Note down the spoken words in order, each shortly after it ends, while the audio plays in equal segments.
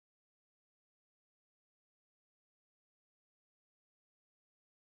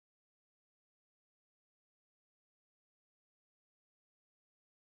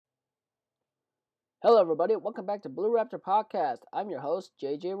Hello, everybody. Welcome back to Blue Raptor Podcast. I'm your host,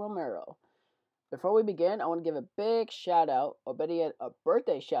 JJ Romero. Before we begin, I want to give a big shout out, or better yet, a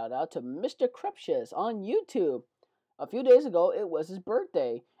birthday shout out to Mr. Crepshus on YouTube. A few days ago, it was his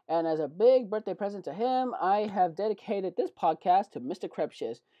birthday, and as a big birthday present to him, I have dedicated this podcast to Mr.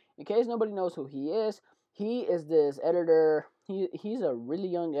 Crepshus. In case nobody knows who he is this editor. He's a really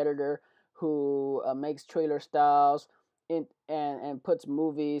young editor who makes trailer styles and puts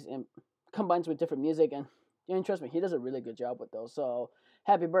movies and combines with different music, and trust me, he does a really good job with those. So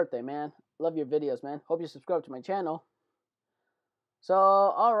happy birthday, man. Love your videos, man. Hope you subscribe to my channel. So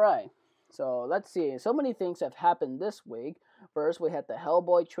alright, so let's see, so many things have happened this week. First, we had the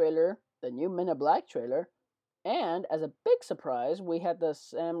Hellboy trailer, the new Men in Black trailer, and as a big surprise, we had the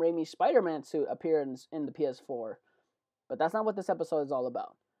Sam Raimi Spider-Man suit appear in the PS4. But that's not what this episode is all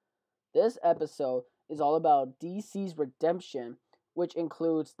about. This episode is all about DC's redemption, which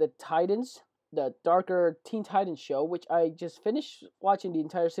includes the Titans, the darker Teen Titans show, which I just finished watching the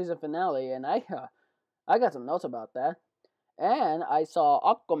entire season finale, and I got some notes about that. And I saw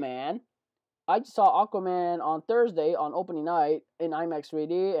Aquaman. I just saw Aquaman on Thursday on opening night in IMAX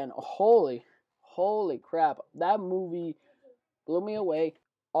 3D, and holy crap, that movie blew me away.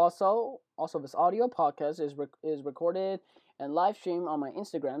 Also, this audio podcast is recorded and live streamed on my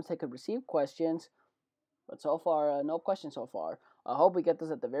Instagram, so I could receive questions. But so far, no questions so far. I hope we get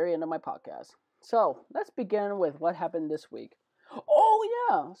this at the very end of my podcast. So, let's begin with what happened this week. Oh,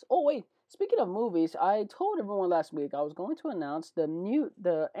 yeah! Oh, wait. Speaking of movies, I told everyone last week I was going to announce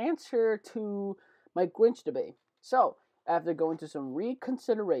the answer to my Grinch debate. So, after going to some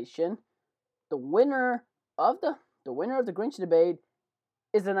reconsideration, the winner of the Grinch debate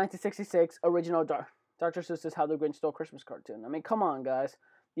is the 1966 original Dr. Seuss's How the Grinch Stole Christmas cartoon. I mean, come on, guys.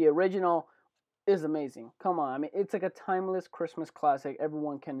 The original is amazing. Come on. I mean, it's like a timeless Christmas classic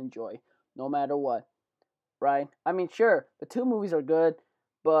everyone can enjoy, no matter what. Right? I mean, sure, the two movies are good,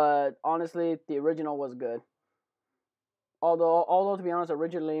 but honestly, the original was good. Although to be honest,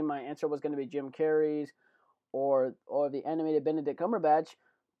 originally my answer was going to be Jim Carrey's or the animated Benedict Cumberbatch,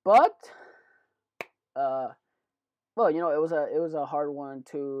 but well, you know, it was a hard one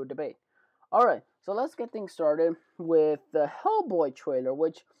to debate. All right, so let's get things started with the Hellboy trailer,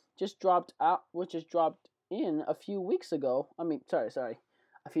 which just dropped in a few weeks ago. I mean, sorry,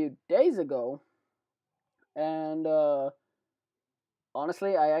 a few days ago. And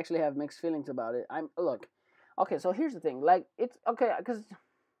honestly, I actually have mixed feelings about it. Okay, so here's the thing. Like, it's okay because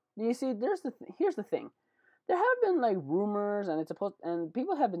you see, here's the thing. There have been like rumors, and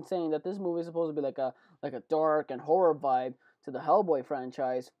people have been saying that this movie is supposed to be like a dark and horror vibe to the Hellboy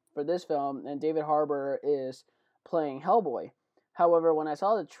franchise for this film, and David Harbour is playing Hellboy. However, when I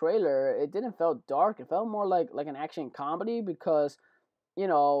saw the trailer, it didn't feel dark. It felt more like an action comedy because, you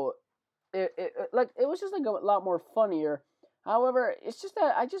know, it was just like a lot more funnier. However, it's just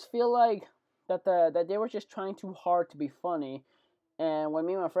that I just feel like that they were just trying too hard to be funny. And when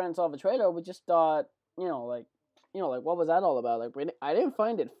me and my friends saw the trailer, we just thought, like what was that all about? Like, I didn't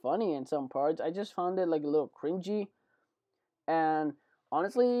find it funny in some parts. I just found it like a little cringy. And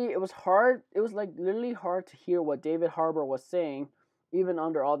honestly, it was hard. It was like literally hard to hear what David Harbour was saying, even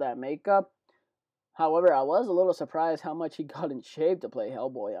under all that makeup. However, I was a little surprised how much he got in shape to play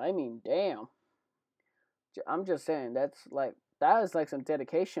Hellboy. I mean, damn. I'm just saying, that is like some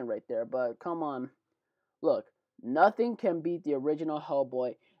dedication right there. But come on, look, nothing can beat the original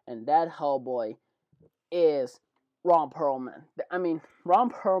Hellboy, and that Hellboy is Ron Perlman. I mean, Ron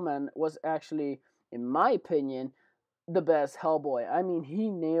Perlman was actually, in my opinion, the best Hellboy. I mean, he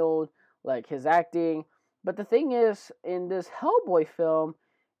nailed like his acting. But the thing is, in this Hellboy film,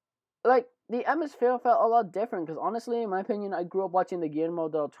 like the atmosphere felt a lot different. Because honestly, in my opinion, I grew up watching the Guillermo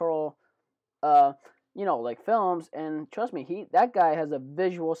del Toro, like films, and trust me, that guy has a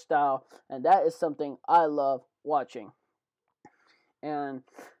visual style, and that is something I love watching. And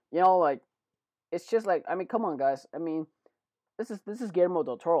like, it's just like, I mean, come on, guys. I mean, this is Guillermo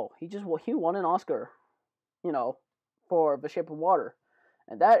del Toro. He won an Oscar, for The Shape of Water.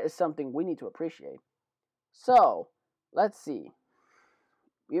 And that is something we need to appreciate. So, let's see.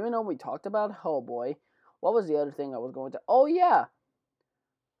 Even though we talked about Hellboy, what was the other thing I was going to... Oh, yeah!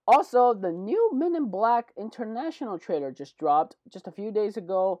 Also, the new Men in Black International trailer just dropped just a few days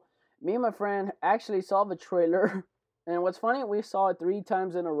ago. Me and my friend actually saw the trailer. And what's funny, we saw it 3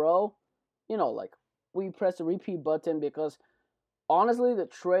 times in a row. Like, we pressed the repeat button because, honestly, the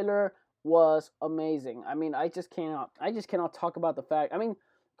trailer was amazing. I mean, I just cannot talk about the fact. I mean,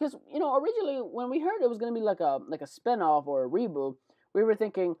 because originally when we heard it was gonna be like a spinoff or a reboot, we were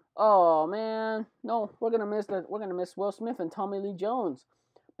thinking, oh man, no, we're gonna miss Will Smith and Tommy Lee Jones.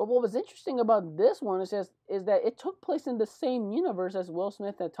 But what was interesting about this one is that it took place in the same universe as Will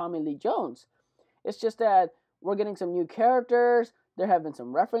Smith and Tommy Lee Jones. It's just that we're getting some new characters. There have been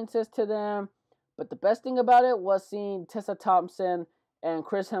some references to them. But the best thing about it was seeing Tessa Thompson and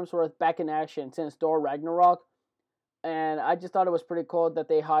Chris Hemsworth back in action since Thor Ragnarok. And I just thought it was pretty cool that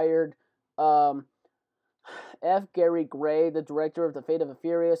they hired F. Gary Gray, the director of The Fate of the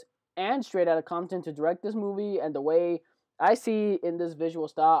Furious, and Straight Outta Compton to direct this movie. And the way I see in this visual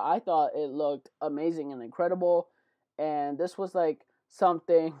style, I thought it looked amazing and incredible. And this was like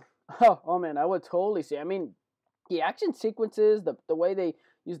something, oh man, I would totally see. I mean, the action sequences, the way they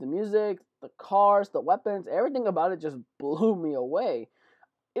use the music, the cars, the weapons, everything about it just blew me away.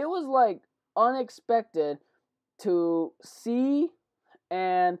 It was like unexpected to see,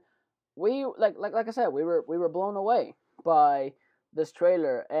 and we like I said, we were blown away by this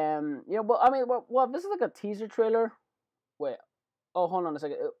trailer. And well, this is like a teaser trailer. Wait, oh, hold on a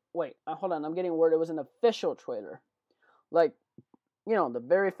second. Wait, hold on. I'm getting word it was an official trailer, like the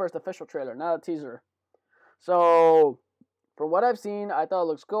very first official trailer, not a teaser. So, from what I've seen, I thought it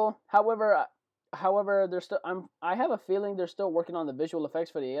looks cool. However, there's still I have a feeling they're still working on the visual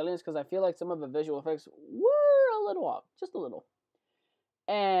effects for the aliens, because I feel like some of the visual effects were a little off, just a little.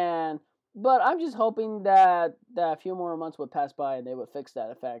 But I'm just hoping that a few more months would pass by and they would fix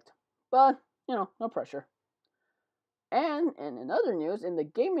that effect. But no pressure. And in other news, in the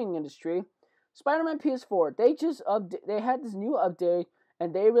gaming industry, Spider-Man PS4, they had this new update,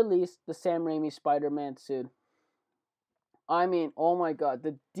 and they released the Sam Raimi Spider-Man suit. I mean, oh my god,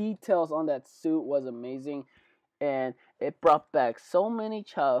 the details on that suit was amazing, and it brought back so many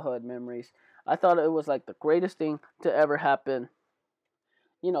childhood memories. I thought it was like the greatest thing to ever happen,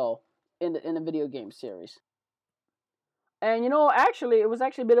 in the video game series. And actually, it was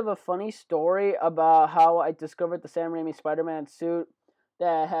actually a bit of a funny story about how I discovered the Sam Raimi Spider-Man suit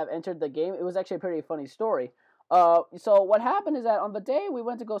that have entered the game. It was actually a pretty funny story. So what happened is that on the day we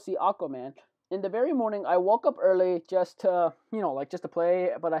went to go see Aquaman, in the very morning I woke up early just to, just to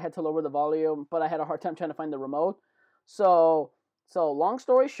play, but I had to lower the volume, but I had a hard time trying to find the remote. So long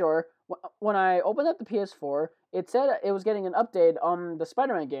story short, when I opened up the PS4, it said it was getting an update on the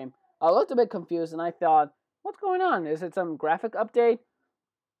Spider-Man game. I looked a bit confused and I thought, what's going on? Is it some graphic update?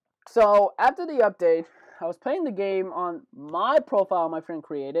 So after the update, I was playing the game on my profile my friend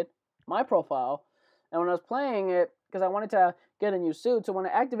created, my profile, and when I was playing it, because I wanted to get a new suit, so when I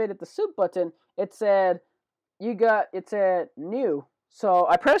activated the suit button, it said new. So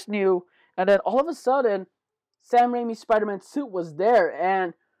I pressed new, and then all of a sudden, Sam Raimi's Spider-Man suit was there,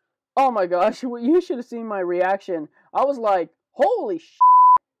 and oh my gosh, you should have seen my reaction. I was like, holy shit.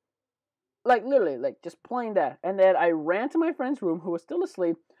 Like, literally, like, just playing that. And then I ran to my friend's room, who was still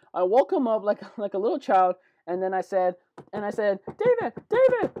asleep. I woke him up like a little child, and then I said, David, you're not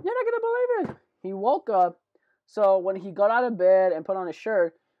gonna believe it. He woke up. So when he got out of bed and put on his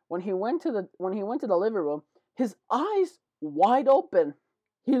shirt, when he went to the living room, his eyes wide open.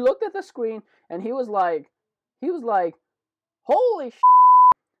 He looked at the screen and he was like, holy shit,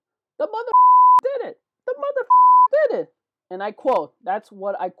 the mother did it. The mother did it. And I quote, that's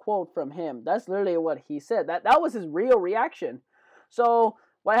what I quote from him. That's literally what he said. That was his real reaction. So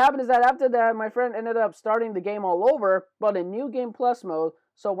what happened is that after that, my friend ended up starting the game all over, but in New Game Plus mode.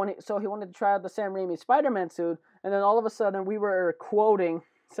 So he wanted to try out the Sam Raimi Spider-Man suit, and then all of a sudden we were quoting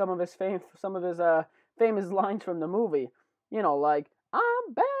some of his famous lines from the movie. Like,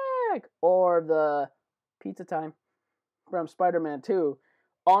 I'm back, or the pizza time from Spider-Man 2.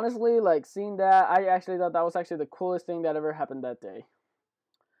 Honestly, like, seeing that, I actually thought that was actually the coolest thing that ever happened that day.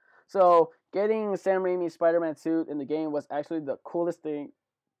 So getting Sam Raimi's Spider-Man suit in the game was actually the coolest thing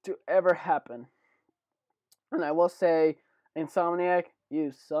to ever happen. And I will say, Insomniac,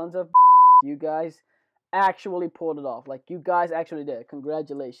 you sons of you guys actually pulled it off. Like, you guys actually did.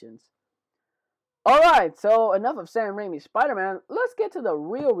 Congratulations. Alright, so enough of Sam Raimi's Spider-Man. Let's get to the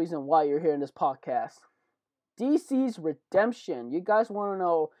real reason why you're here in this podcast. DC's redemption. You guys want to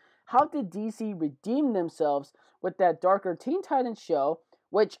know, how did DC redeem themselves with that darker Teen Titans show,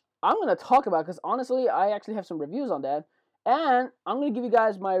 which I'm going to talk about because honestly, I actually have some reviews on that. And I'm going to give you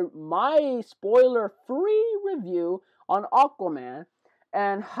guys my spoiler-free review on Aquaman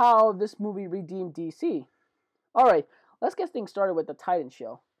and how this movie redeemed DC. Alright, let's get things started with the Titans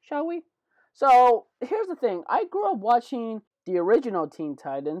show, shall we? So, here's the thing. I grew up watching the original Teen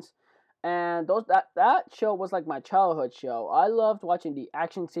Titans, and that show was like my childhood show. I loved watching the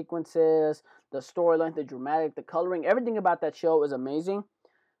action sequences, the storyline, the dramatic, the coloring. Everything about that show was amazing.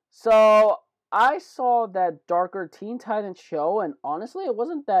 So, I saw that darker Teen Titans show, and honestly, it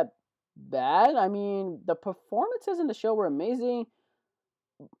wasn't that bad. I mean, the performances in the show were amazing.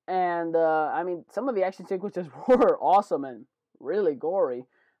 And I mean, some of the action sequences were awesome and really gory.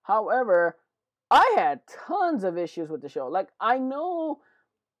 However, I had tons of issues with the show. Like, I know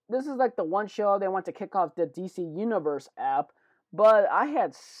this is like the one show they want to kick off the DC Universe app, but I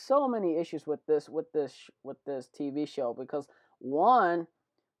had so many issues with this TV show because one,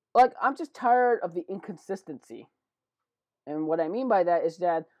 like, I'm just tired of the inconsistency. And what I mean by that is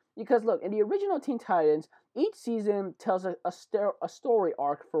that because look, in the original Teen Titans, each season tells a story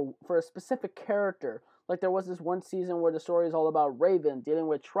arc for a specific character. Like there was this one season where the story is all about Raven dealing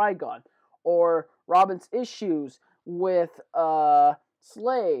with Trigon, or Robin's issues with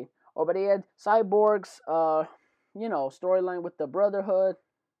Slade, or but he had Cyborg's storyline with the Brotherhood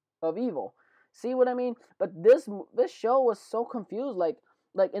of Evil. See what I mean? But this show was so confused. Like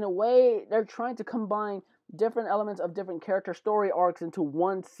in a way, they're trying to combine different elements of different character story arcs into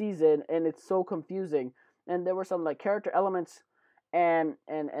one season, and it's so confusing. And there were some like character elements and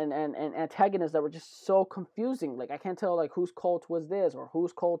antagonists that were just so confusing. Like I can't tell like whose cult was this or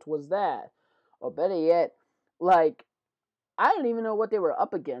whose cult was that, or better yet, like I didn't even know what they were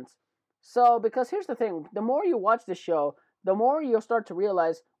up against. So because here's the thing, the more you watch the show, the more you'll start to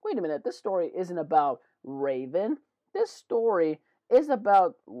realize, wait a minute, this story isn't about Raven. This story is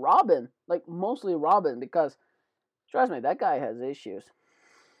about Robin, like mostly Robin, because trust me, that guy has issues.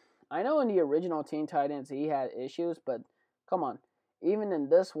 I know in the original Teen Titans he had issues, but come on, even in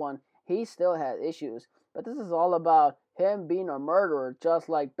this one, he still had issues. But this is all about him being a murderer, just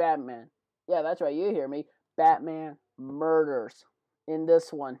like Batman. Yeah, that's right, you hear me. Batman murders in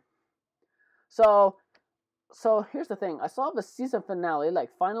this one. So here's the thing. I saw the season finale, like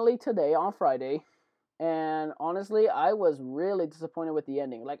finally today on Friday, and honestly, I was really disappointed with the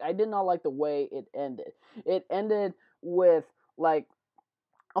ending. Like, I did not like the way it ended. It ended with, like,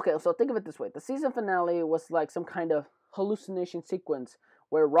 okay, so think of it this way. The season finale was like some kind of hallucination sequence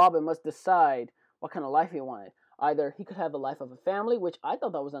where Robin must decide what kind of life he wanted. Either he could have the life of a family, which I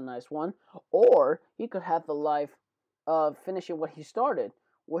thought that was a nice one, or he could have the life of finishing what he started,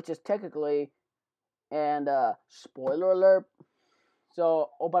 which is technically, and spoiler alert. So,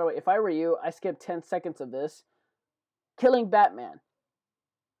 oh, by the way, if I were you, I skipped 10 seconds of this. Killing Batman.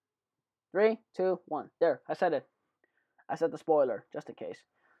 3, 2, 1. There, I said it. I said the spoiler, just in case.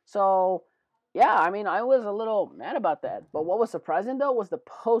 So, yeah, I mean, I was a little mad about that. But what was surprising, though, was the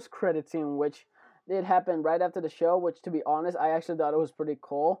post-credit scene, which did happen right after the show, which, to be honest, I actually thought it was pretty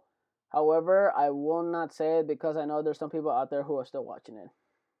cool. However, I will not say it because I know there's some people out there who are still watching it.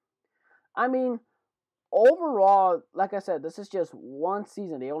 I mean, overall, like I said, this is just one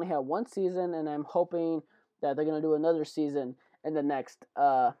season. They only have one season, and I'm hoping that they're gonna do another season in the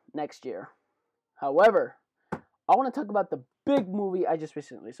next year. However, I want to talk about the big movie I just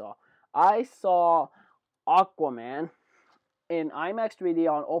recently saw. I saw Aquaman in IMAX 3D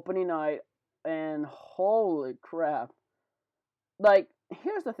on opening night, and holy crap! Like,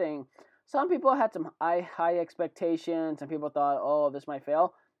 here's the thing: some people had some high expectations, and people thought, "Oh, this might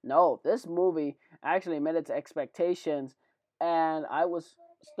fail." No, this movie actually met its expectations, and I was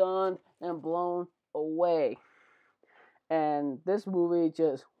stunned and blown away. And this movie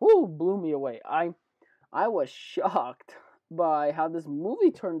just blew me away. I was shocked by how this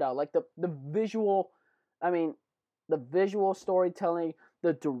movie turned out. Like the visual, I mean, the visual storytelling,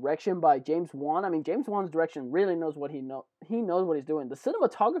 the direction by James Wan. I mean, James Wan's direction really knows what he knows what he's doing. The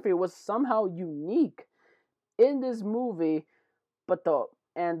cinematography was somehow unique in this movie, but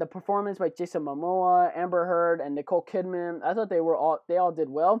the performance by Jason Momoa, Amber Heard, and Nicole Kidman, I thought they all did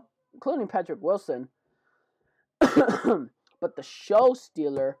well, including Patrick Wilson. But the show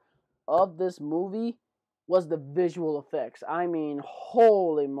stealer of this movie was the visual effects. I mean,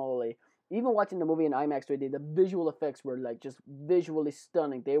 holy moly. Even watching the movie in IMAX 3D, the visual effects were like just visually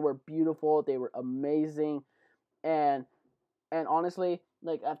stunning. They were beautiful, they were amazing. And honestly,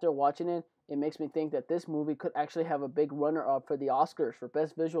 like after watching it, it makes me think that this movie could actually have a big runner-up for the Oscars for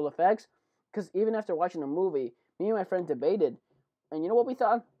Best Visual Effects. Because even after watching the movie, me and my friend debated. And you know what we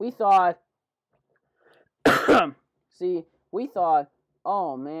thought? We thought,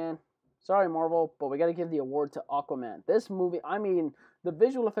 oh man, sorry Marvel, but we got to give the award to Aquaman. This movie, I mean, the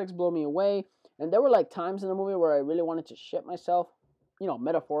visual effects blow me away. And there were like times in the movie where I really wanted to shit myself,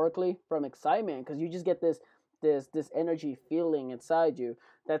 metaphorically, from excitement. Because you just get this energy feeling inside you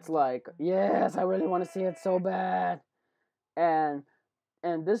that's like, yes, I really want to see it so bad. And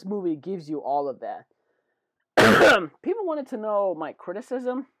this movie gives you all of that. People wanted to know my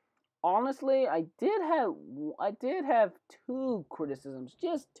criticism. Honestly, I did have 2 criticisms,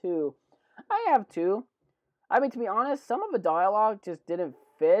 just 2. I have 2. I mean, to be honest, some of the dialogue just didn't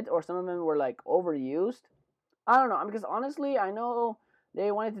fit, or some of them were like overused. I don't know, because honestly, I know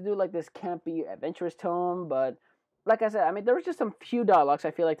They wanted to do like this campy, adventurous tone, but like I said, I mean, there was just some few dialogues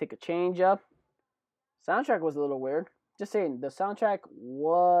I feel like they could change up. Soundtrack was a little weird. Just saying, the soundtrack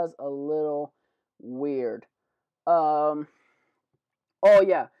was a little weird. Um. Oh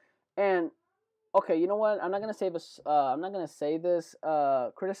yeah, and okay, you know what? I'm not gonna say this. I'm not gonna say this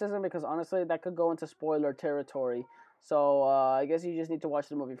criticism because honestly, that could go into spoiler territory. So I guess you just need to watch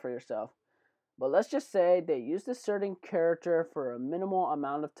the movie for yourself. But let's just say they used a certain character for a minimal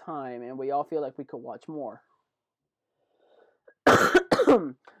amount of time, and we all feel like we could watch more.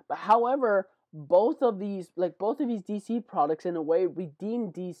 But however, both of these DC products, in a way,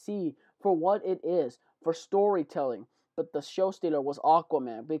 redeem DC for what it is, for storytelling. But the show stealer was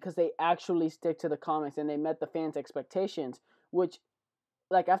Aquaman because they actually stick to the comics and they met the fans' expectations. Which,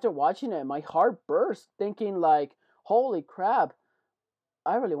 like after watching it, my heart burst, thinking like, "Holy crap!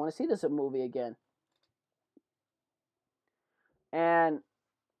 I really want to see this movie again." And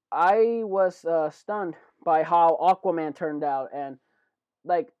I was stunned by how Aquaman turned out, and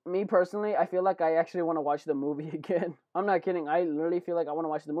like me personally, I feel like I actually want to watch the movie again. I'm not kidding. I literally feel like I want to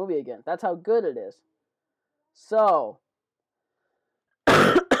watch the movie again. That's how good it is. So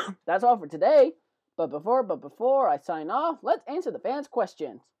that's all for today. But before I sign off, let's answer the fans'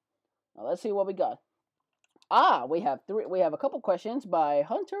 questions. Now let's see what we got. We have three. We have a couple questions by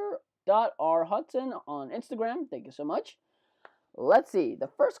Hunter.R.Hudson on Instagram. Thank you so much. Let's see. The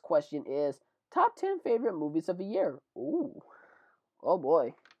first question is top 10 favorite movies of the year. Ooh. Oh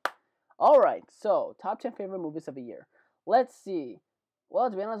boy. All right, so top 10 favorite movies of the year. Let's see. Well,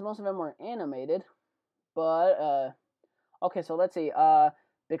 to be honest, most of them were animated, but okay, so let's see.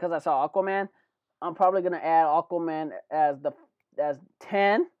 Because I saw Aquaman, I'm probably gonna add Aquaman as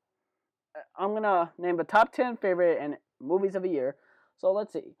 10. I'm gonna name the top 10 favorite and movies of the year. So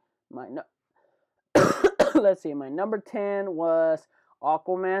let's see. My let's see. My number 10 was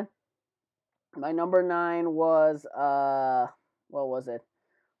Aquaman. My number 9 was what was it?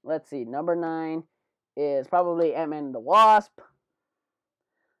 Let's see. Number 9 is probably Ant-Man and the Wasp.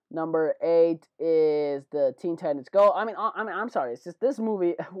 Number 8 is the Teen Titans Go. I'm sorry. It's just this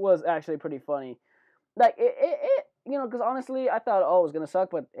movie was actually pretty funny. Like it you know, because honestly, I thought it was gonna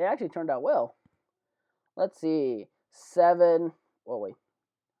suck, but it actually turned out well. Let's see. 7. Oh wait.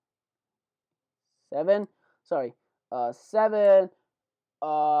 7. Sorry. 7.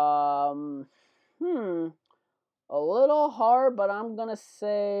 Um. A little hard, but I'm gonna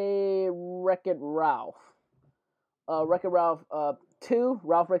say Wreck-It Ralph. Wreck-It Ralph 2,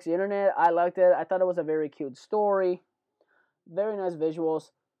 Ralph Breaks the Internet. I liked it. I thought it was a very cute story. Very nice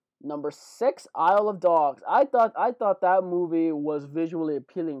visuals. Number 6, Isle of Dogs. I thought that movie was visually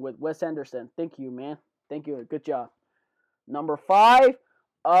appealing with Wes Anderson. Thank you, man. Thank you. Good job. Number 5,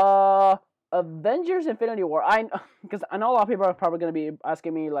 Avengers Infinity War. Because I know a lot of people are probably gonna be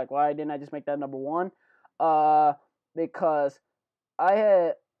asking me like, why didn't I just make that number 1? Because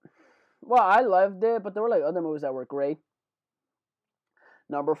I loved it, but there were like other movies that were great.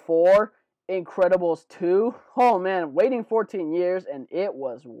 Number 4, Incredibles 2. Oh man, waiting 14 years and it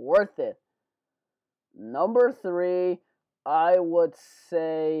was worth it. Number 3, I would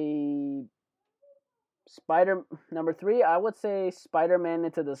say Spider-Man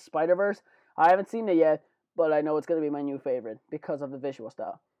Into the Spider-Verse. I haven't seen it yet, but I know it's going to be my new favorite because of the visual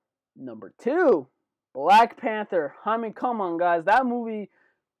style. Number 2, Black Panther. I mean, come on, guys. That movie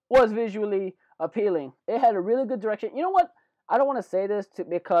was visually appealing. It had a really good direction. You know what? I don't want to say this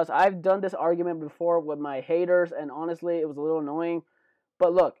because I've done this argument before with my haters, and honestly, it was a little annoying.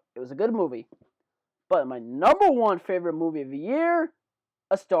 But look, it was a good movie. But my number 1 favorite movie of the year,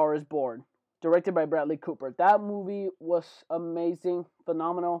 A Star is Born, directed by Bradley Cooper. That movie was amazing,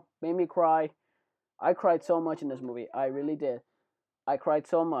 phenomenal, made me cry. I cried so much in this movie. I really did. I cried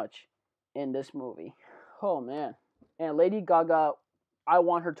so much in this movie. Oh, man. And Lady Gaga, I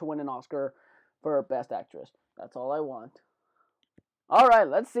want her to win an Oscar for Best Actress. That's all I want. All right,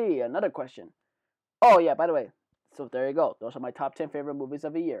 let's see. Another question. Oh, yeah, by the way. So there you go. Those are my top 10 favorite movies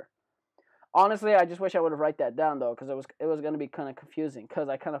of the year. Honestly, I just wish I would have write that down, though, because it was going to be kind of confusing, because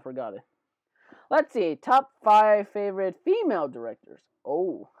I kind of forgot it. Let's see. Top 5 favorite female directors.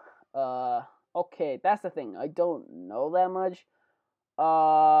 Oh, okay, that's the thing. I don't know that much.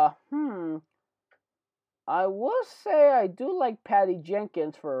 I will say I do like Patty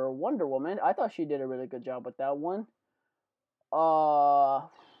Jenkins for Wonder Woman. I thought she did a really good job with that one.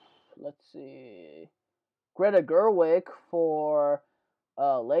 Let's see. Greta Gerwig for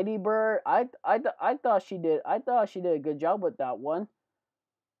Lady Bird. I thought she did a good job with that one.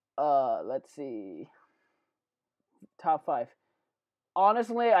 Let's see. Top 5.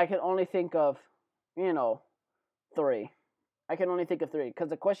 Honestly, I can only think of, 3. I can only think of 3 because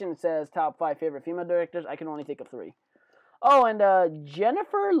the question says top 5 favorite female directors. I can only think of 3. Oh, and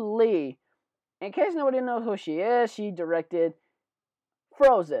Jennifer Lee. In case nobody knows who she is, she directed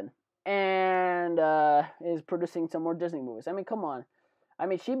Frozen and is producing some more Disney movies. I mean, come on. I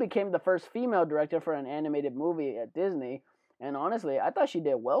mean, she became the first female director for an animated movie at Disney, and honestly, I thought she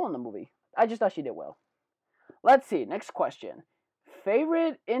did well in the movie. I just thought she did well. Let's see. Next question.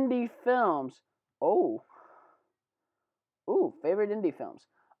 Favorite indie films. Oh. Ooh, favorite indie films.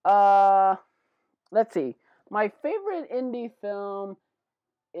 Let's see. My favorite indie film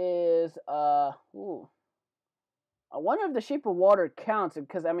is Wonder if The Shape of Water counts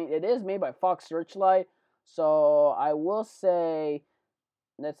because I mean it is made by Fox Searchlight, so I will say,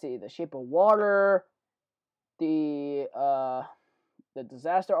 let's see, The Shape of Water, the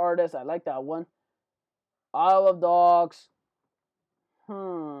Disaster Artist. I like that one. Isle of Dogs.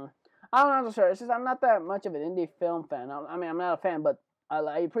 I'm not sure. It's just I'm not that much of an indie film fan. I mean, I'm not a fan, but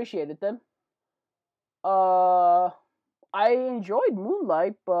I appreciated them. I enjoyed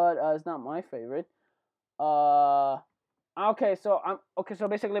Moonlight, but it's not my favorite. Okay, so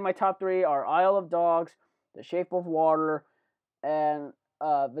basically my top 3 are Isle of Dogs, The Shape of Water, and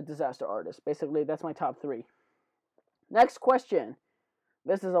The Disaster Artist. Basically, that's my top 3. Next question.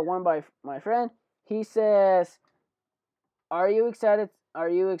 This is a one by my friend. He says, "Are you excited? Are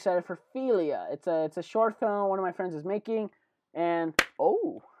you excited for Philia?" It's a short film one of my friends is making, and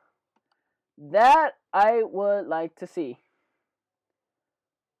that I would like to see.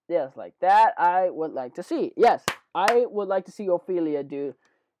 Yes, like that I would like to see. Yes, I would like to see Ophelia, dude.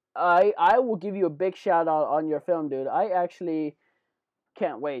 I will give you a big shout out on your film, dude. I actually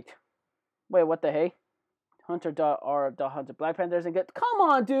can't wait. Wait, what the hey? Hunter Black Panther isn't good. Come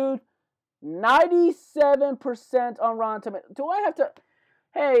on, dude. 97% on Rotten Tomatoes. Do I have to?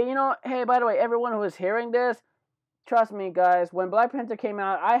 Hey, hey, by the way, everyone who is hearing this, trust me, guys, when Black Panther came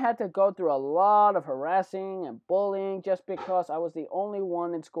out, I had to go through a lot of harassing and bullying just because I was the only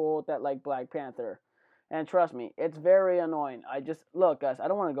one in school that liked Black Panther. And trust me, it's very annoying. Look, guys, I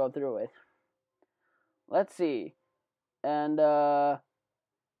don't want to go through it. Let's see. And,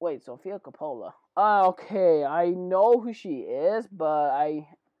 wait, Sofia Coppola. Okay, I know who she is, but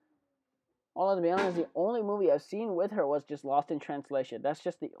to be honest, the only movie I've seen with her was just Lost in Translation. That's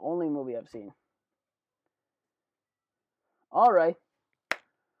just the only movie I've seen. Alright.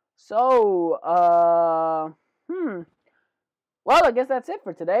 So, well, I guess that's it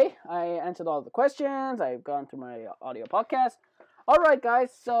for today. I answered all the questions. I've gone through my audio podcast. Alright,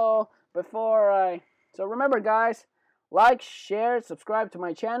 guys, so remember, guys, like, share, subscribe to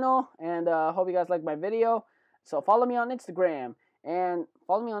my channel, and hope you guys like my video. So follow me on Instagram and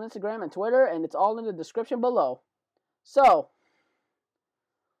Twitter, and it's all in the description below. So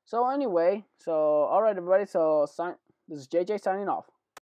anyway, alright, everybody, this is JJ signing off.